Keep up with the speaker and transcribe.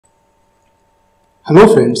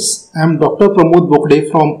Hello friends, I am Dr. Pramod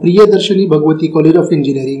Bokde from Priyadarshini Bhagwati College of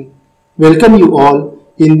Engineering. Welcome you all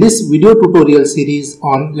in this video tutorial series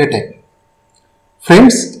on LaTeX.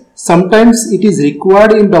 Friends, sometimes it is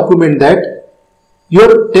required in document that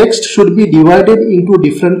your text should be divided into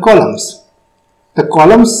different columns. The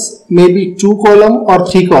columns may be 2 columns or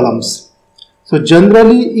 3 columns. So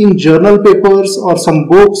generally in journal papers or some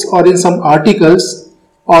books or in some articles,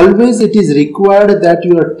 always it is required that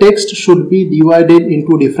your text should be divided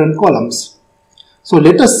into different columns. So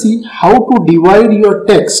let us see how to divide your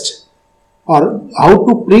text or how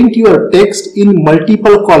to print your text in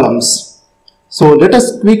multiple columns. So let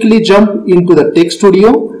us quickly jump into the Text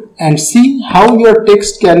Studio and see how your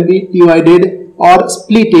text can be divided or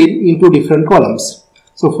splitted into different columns.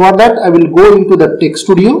 So for that I will go into the Text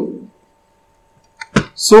Studio.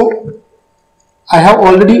 So I have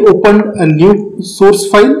already opened a new source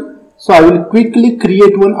file. So I will quickly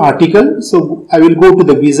create one article. So I will go to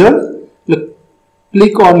the wizard,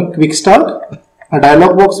 click on Quick Start. A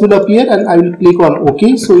dialog box will appear and I will click on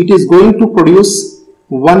OK. So it is going to produce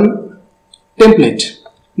one template.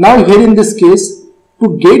 Now here in this case,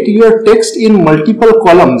 to get your text in multiple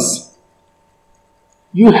columns,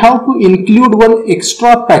 you have to include one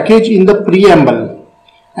extra package in the preamble,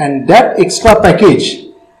 and that extra package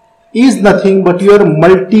is nothing but your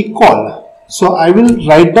multicol. So I will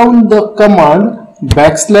write down the command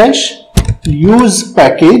 \use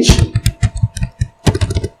package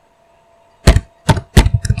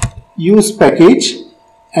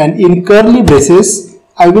and in curly braces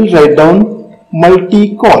I will write down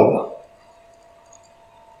multicol.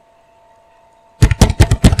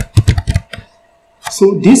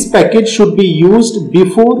 So this package should be used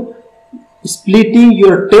before splitting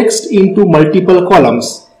your text into multiple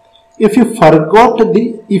columns. If you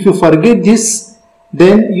forget this,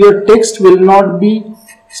 then your text will not be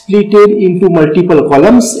splitted into multiple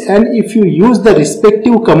columns, and if you use the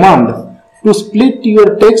respective command to split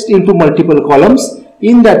your text into multiple columns,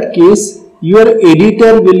 in that case your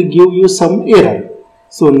editor will give you some error.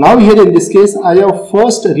 So now here in this case I have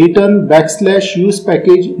first written \use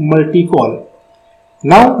package multicol.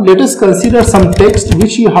 Now let us consider some text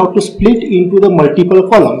which you have to split into the multiple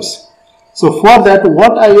columns. So for that,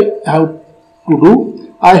 what I have to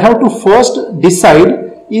do, I have to first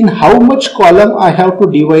decide in how much column I have to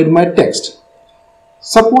divide my text.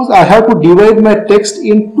 Suppose I have to divide my text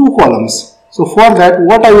in 2 columns. So for that,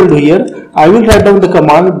 what I will do here, I will write down the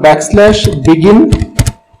command \begin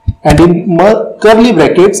and in curly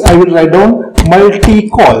brackets I will write down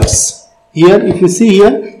multicols. Here if you see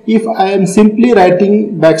here, if I am simply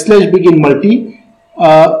writing \begin multi,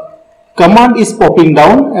 command is popping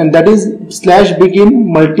down and that is /begin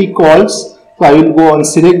multicols. So I will go and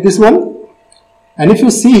select this one, and if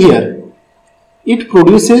you see here, it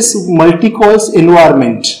produces multicols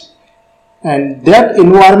environment, and that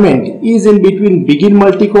environment is in between begin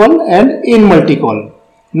multicol and end multicol.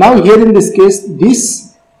 Now here in this case,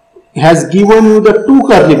 this has given you the 2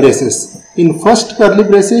 curly braces. In first curly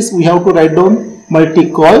braces we have to write down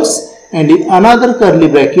multicols, and in another curly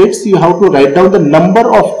brackets you have to write down the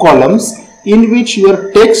number of columns in which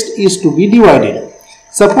your text is to be divided.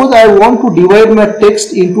 Suppose I want to divide my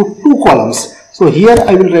text into 2 columns. So here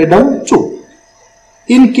I will write down 2.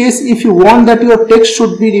 In case if you want that your text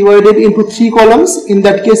should be divided into 3 columns, in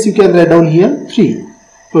that case you can write down here 3.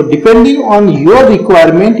 So depending on your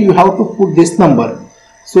requirement you have to put this number.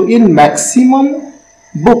 So in maximum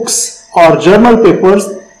books or journal papers,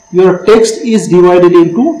 your text is divided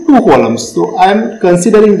into 2 columns. So I am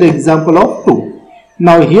considering the example of 2.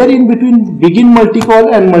 Now here in between begin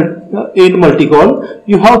multicol and end multicol,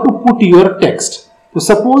 you have to put your text. So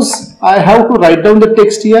suppose I have to write down the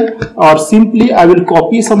text here, or simply I will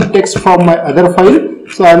copy some text from my other file.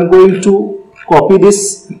 So I am going to copy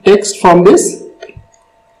this text from this.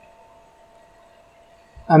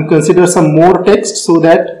 I am consider some more text so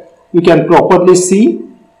that we can properly see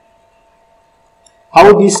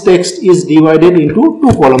how this text is divided into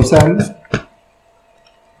 2 columns. I am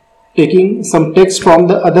taking some text from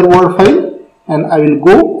the other Word file and I will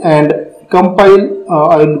go and compile,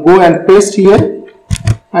 I will go and paste here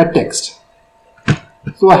my text.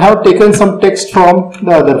 So I have taken some text from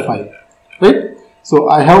the other file, right? So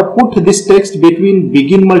I have put this text between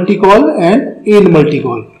begin multicol and end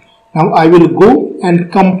multicol. Now I will go and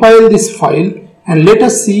compile this file and let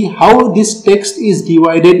us see how this text is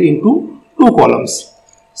divided into 2 columns.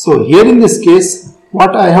 So here in this case,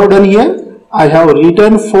 what I have done here, I have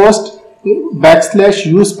written first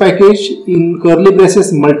 \use package in curly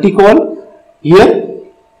braces multicol here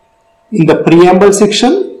in the preamble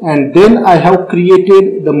section, and then I have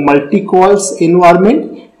created the multicols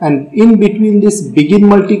environment and in between this begin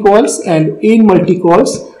multicols and end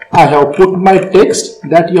multicols, I have put my text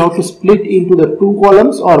that you have to split into the 2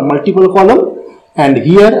 columns or multiple column, and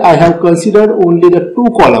here I have considered only the 2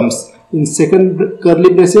 columns. In second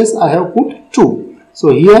curly braces I have put 2. So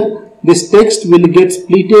here this text will get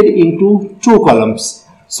splitted into 2 columns.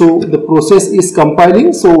 So the process is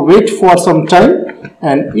compiling, so wait for some time,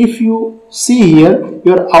 and if you see here,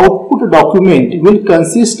 your output document will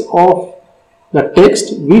consist of the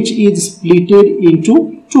text which is splitted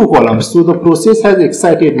into 2 columns. So the process has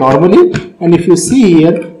excited normally, and if you see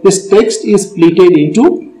here, this text is splitted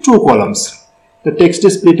into 2 columns. The text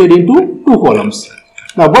is splitted into 2 columns.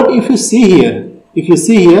 Now what if you see here,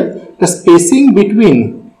 the spacing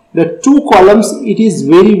between the 2 columns, it is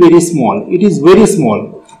very small. It is very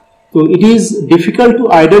small. So it is difficult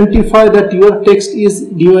to identify that your text is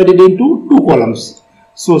divided into 2 columns.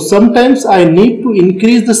 So sometimes I need to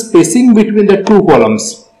increase the spacing between the 2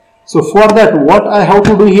 columns. So for that, what I have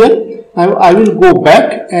to do here, I will go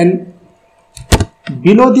back, and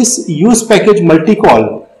below this use package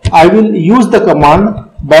multicol, I will use the command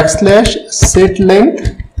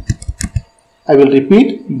 \set_length. I will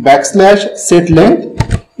repeat \set_length.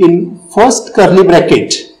 In first curly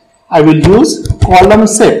bracket, I will use column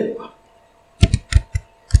sep.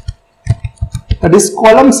 That is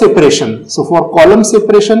column separation. So for column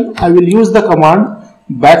separation, I will use the command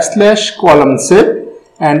 \column sep,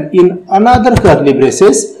 and in another curly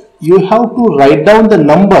braces, you have to write down the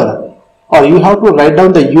number, or you have to write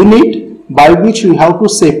down the unit by which you have to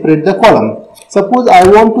separate the column. Suppose I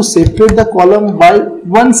want to separate the column by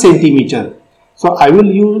 1 centimeter. So I will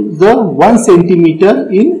use the 1 centimeter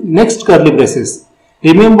in next curly braces.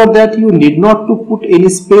 Remember that you need not to put any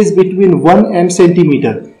space between 1 and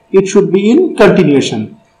centimeter. It should be in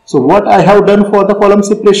continuation. So what I have done for the column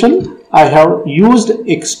separation, I have used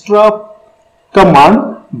extra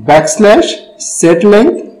command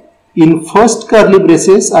 \set_length. In first curly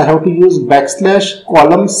braces, I have to use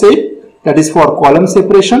 \column sep, that is for column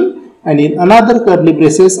separation, and in another curly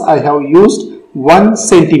braces, I have used 1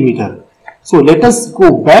 centimeter. So let us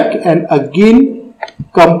go back and again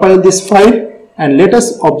compile this file, and let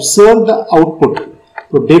us observe the output.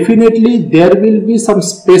 So definitely there will be some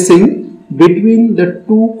spacing between the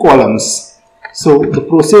 2 columns. So the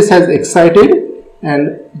process has excited,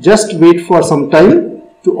 and just wait for some time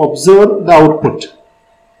to observe the output.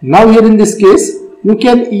 Now here in this case, you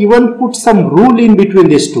can even put some rule in between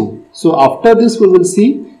these 2. So after this we will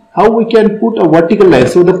see how we can put a vertical line.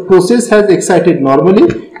 So the process has excited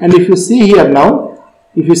normally, and if you see here now,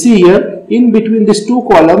 in between these 2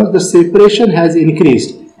 columns, the separation has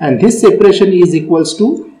increased, and this separation is equals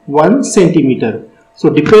to 1 centimeter. So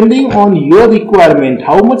depending on your requirement,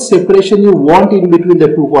 how much separation you want in between the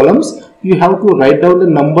 2 columns, you have to write down the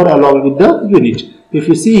number along with the unit. If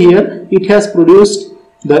you see here, it has produced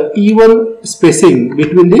the even spacing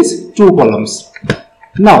between these 2 columns.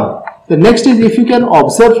 Now the next is, if you can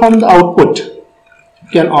observe from the output,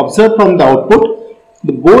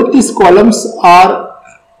 both these columns are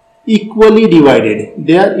equally divided.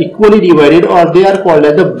 They are equally divided, or they are called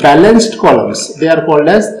as the balanced columns.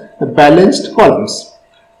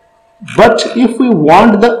 But if we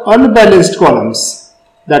want the unbalanced columns,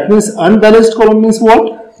 that means unbalanced column means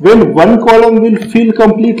what? When one column will fill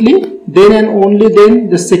completely, then and only then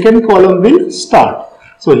the second column will start.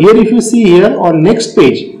 So here if you see here on next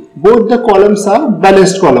page, both the columns are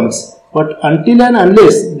balanced columns. But until and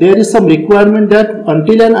unless there is some requirement that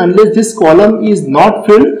until and unless this column is not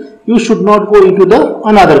filled, you should not go into the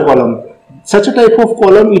another column. Such a type of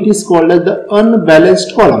column, it is called as the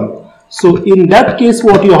unbalanced column. So in that case,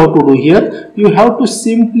 what you have to do here, you have to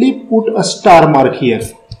simply put a star mark here.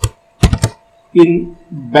 In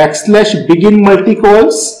 \begin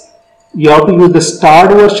multicols, you have to use the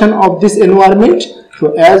starred version of this environment.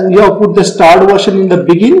 So as we have put the starred version in the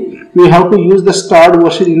begin, we have to use the starred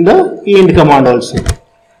version in the end command also.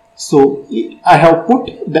 So I have put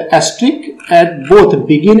the asterisk at both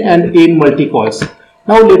begin and end multicols.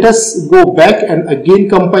 Now let us go back and again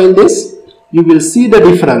compile this. You will see the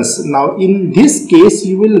difference. Now in this case,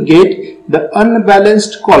 you will get the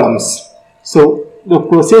unbalanced columns. So the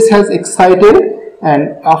process has excited,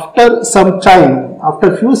 and after some time,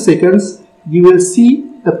 after few seconds, you will see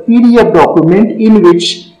the PDF document in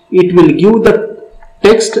which it will give the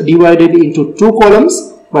text divided into 2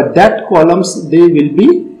 columns, but that columns, they will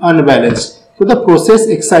be unbalanced. So the process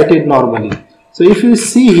excited normally. So if you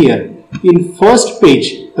see here in first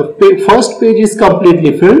page, the first page is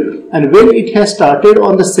completely filled, and when it has started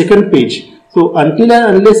on the second page, so until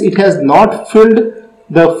and unless it has not filled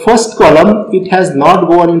the first column, it has not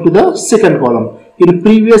gone into the second column. In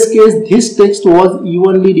previous case, this text was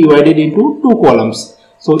evenly divided into 2 columns.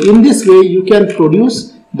 So in this way, you can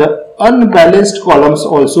produce the unbalanced columns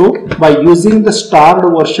also by using the starred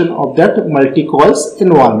version of that multicols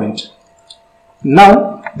environment.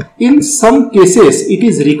 Now, in some cases, it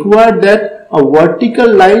is required that a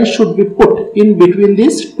vertical line should be put in between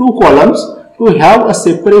these 2 columns to have a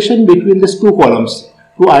separation between these 2 columns.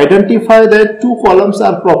 To identify that 2 columns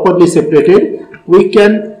are properly separated, we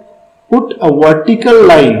can put a vertical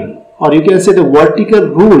line, or you can say the vertical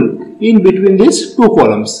rule, in between these 2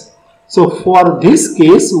 columns. So for this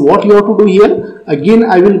case, what you have to do here, again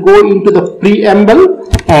I will go into the preamble,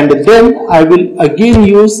 and then I will again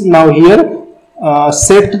use now here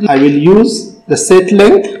I will use the set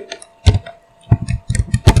length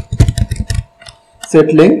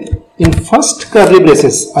in first curly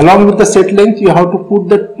braces. Along with the set length, you have to put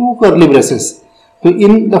the 2 curly braces. So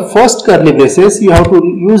in the first curly braces, you have to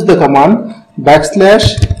use the command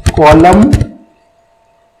 \column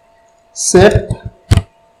sep,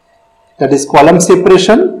 that is column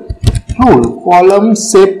separation rule, column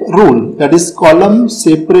sep rule, that is column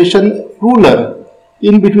separation ruler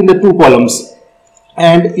in between the 2 columns.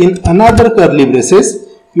 And in another curly braces,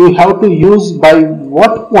 you have to use by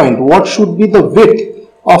what point, what should be the width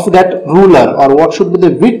of that ruler, or what should be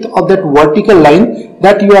the width of that vertical line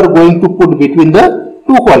that you are going to put between the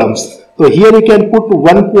 2 columns. So here you can put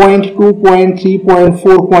 1 point, 2 point, 3 point,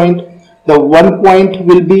 4 point. The 1 point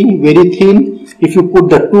will be very thin. If you put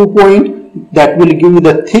the 2 point, that will give you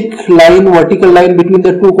the thick line, vertical line between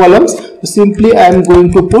the 2 columns. So simply I am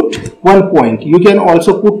going to put 1 point. You can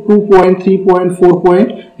also put 2 point, 3 point, 4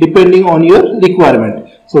 point depending on your requirement.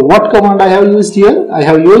 So what command I have used here? I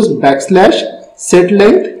have used \set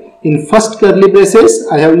length. In first curly braces,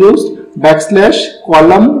 I have used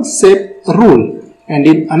 \column sep rule. And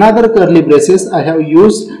in another curly braces, I have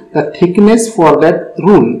used the thickness for that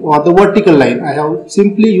rule or the vertical line. I have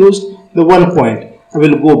simply used the 1 point. I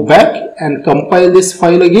will go back and compile this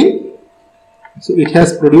file again. So it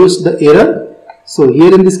has produced the error. So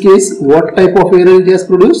here in this case, what type of error it has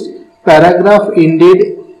produced? Paragraph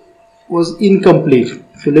ended was incomplete.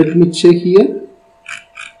 So let me check here.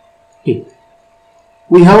 Okay.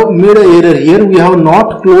 We have made an error here. We have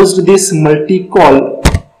not closed this multicol.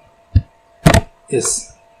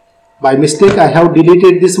 Yes, by mistake I have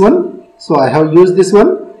deleted this one, so I have used this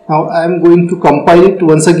one. Now I am going to compile it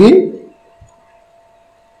once again.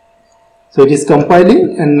 So it is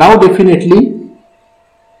compiling, and now definitely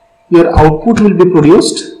your output will be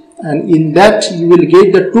produced, and in that you will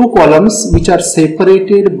get the 2 columns which are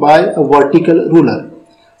separated by a vertical ruler.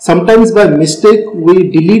 Sometimes by mistake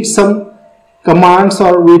we delete some commands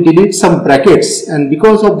or we delete some brackets, and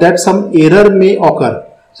because of that some error may occur.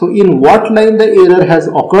 So in what line the error has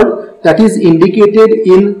occurred, that is indicated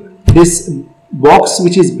in this box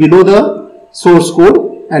which is below the source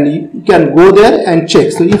code, and you can go there and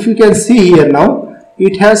check. So if you can see here now,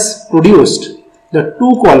 it has produced the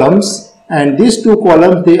 2 columns, and these 2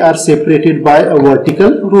 columns, they are separated by a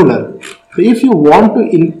vertical ruler. So if you want to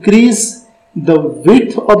increase the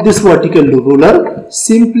width of this vertical ruler,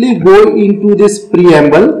 simply go into this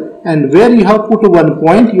preamble, and where you have put 1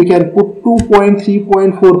 point, you can put 2 point, 3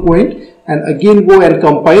 point, 4 point, and again go and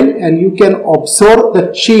compile, and you can observe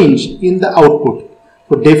the change in the output.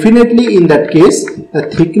 So definitely in that case,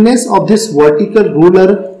 the thickness of this vertical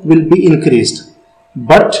ruler will be increased.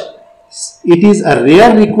 But it is a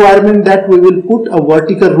rare requirement that we will put a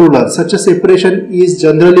vertical ruler. Such a separation is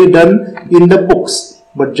generally done in the books,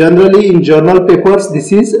 but generally in journal papers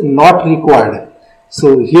this is not required.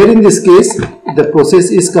 So here in this case, the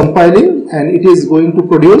process is compiling and it is going to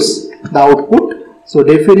produce the output. So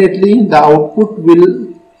definitely the output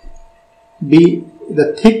will be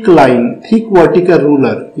the thick line, thick vertical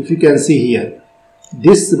ruler. If you can see here,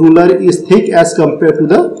 this ruler is thick as compared to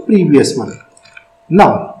the previous one.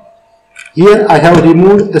 Now here I have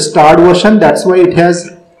removed the starred version, that's why it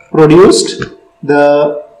has produced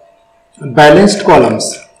the balanced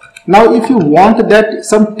columns. Now if you want that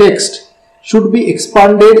some text should be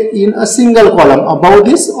expanded in a single column above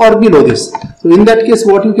this or below this, so in that case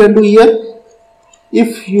what you can do here,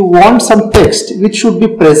 if you want some text which should be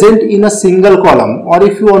present in a single column, or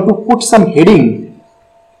if you want to put some heading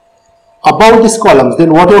above these columns, then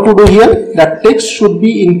what you have to do here, that text should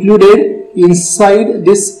be included inside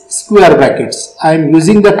this square brackets. I am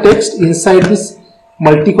using the text inside this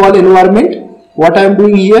multicol environment. What I am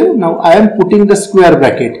doing here, now I am putting the square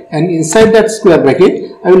bracket, and inside that square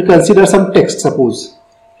bracket I will consider some text. Suppose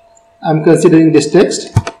I am considering this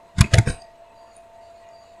text,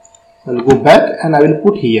 I will go back and I will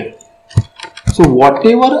put here. So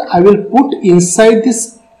whatever I will put inside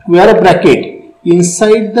this square bracket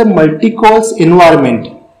inside the multicols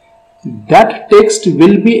environment, that text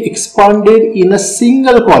will be expanded in a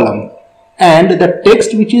single column, and the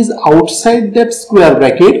text which is outside that square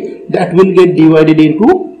bracket, that will get divided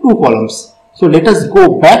into two columns. So let us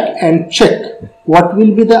go back and check what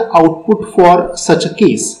will be the output for such a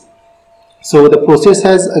case. So the process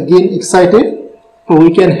has again excited. So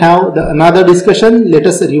we can have another discussion. Let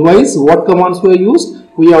us revise what commands were used.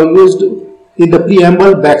 We have used in the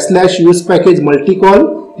preamble \use package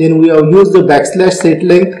multicol. Then we have used the \set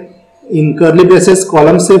length in curly braces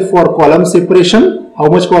column save for column separation. How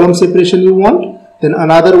much column separation you want. Then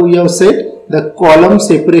another we have set the column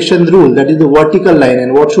separation rule, that is the vertical line,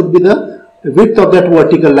 and what should be the width of that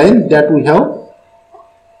vertical line, that we have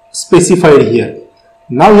specified here.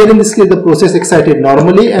 Now here in this case the process excited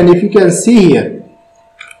normally, and if you can see here,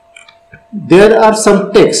 there are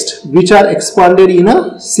some text which are expanded in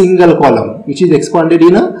a single column,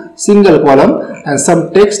 and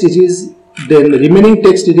some text which is then remaining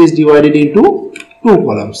text, it is divided into two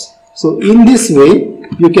columns. So in this way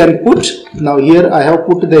you can put, now here I have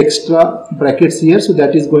put the extra brackets here, so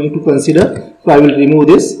that is going to consider, so I will remove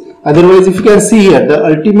this. Otherwise, if you can see here, the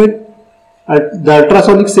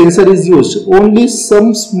ultrasonic sensor is used, only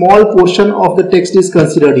some small portion of the text is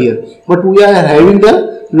considered here, but we are having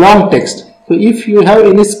the long text. So if you have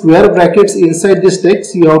any square brackets inside this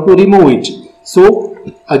text, you have to remove it. So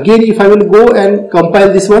again, if I will go and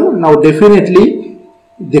compile this one, now definitely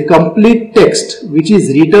the complete text which is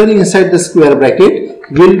written inside the square bracket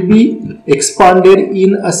will be expanded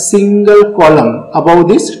in a single column above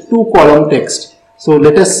this two column text. So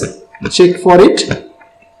let us check for it.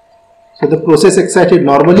 So the process excited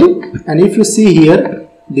normally, and if you see here,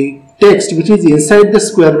 the text which is inside the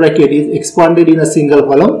square bracket is expanded in a single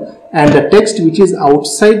column, and the text which is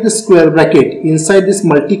outside the square bracket inside this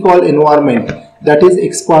multicol environment, that is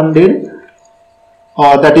expanded,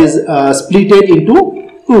 or that is splitted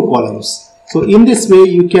into two columns. So in this way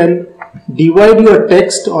you can divide your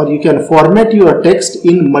text, or you can format your text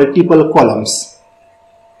in multiple columns.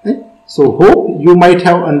 Okay? So hope you might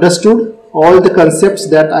have understood all the concepts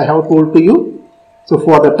that I have told to you. So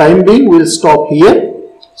for the time being, we will stop here.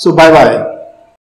 So bye bye.